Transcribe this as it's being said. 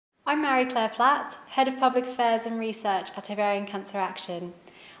I'm Mary-Claire Platt, Head of Public Affairs and Research at Ovarian Cancer Action.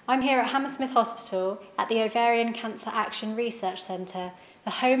 I'm here at Hammersmith Hospital at the Ovarian Cancer Action Research Centre,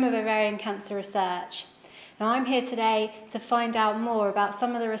 the home of ovarian cancer research. Now I'm here today to find out more about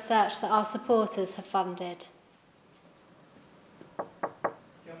some of the research that our supporters have funded.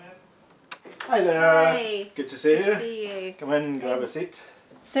 Hi there. Hi. Good to see you. Good to see you. Come in, grab a seat.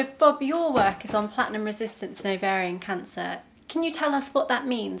 So Bob, your work is on platinum resistance in ovarian cancer. Can you tell us what that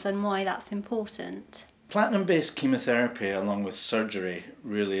means and why that's important? Platinum-based chemotherapy, along with surgery,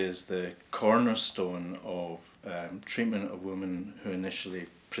 really is the cornerstone of treatment of women who initially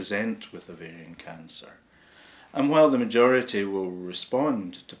present with ovarian cancer. And while the majority will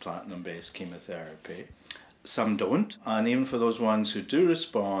respond to platinum-based chemotherapy, some don't, and even for those ones who do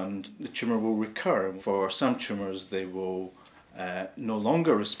respond, the tumour will recur. For some tumours, they will no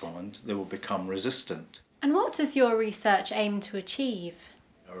longer respond, they will become resistant. And what does your research aim to achieve?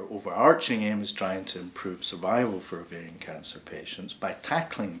 Our overarching aim is trying to improve survival for ovarian cancer patients by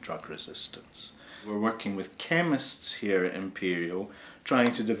tackling drug resistance. We're working with chemists here at Imperial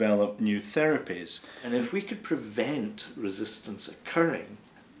trying to develop new therapies. And if we could prevent resistance occurring,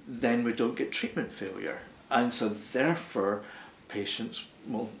 then we don't get treatment failure. And so therefore, patients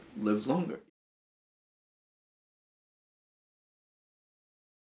will live longer.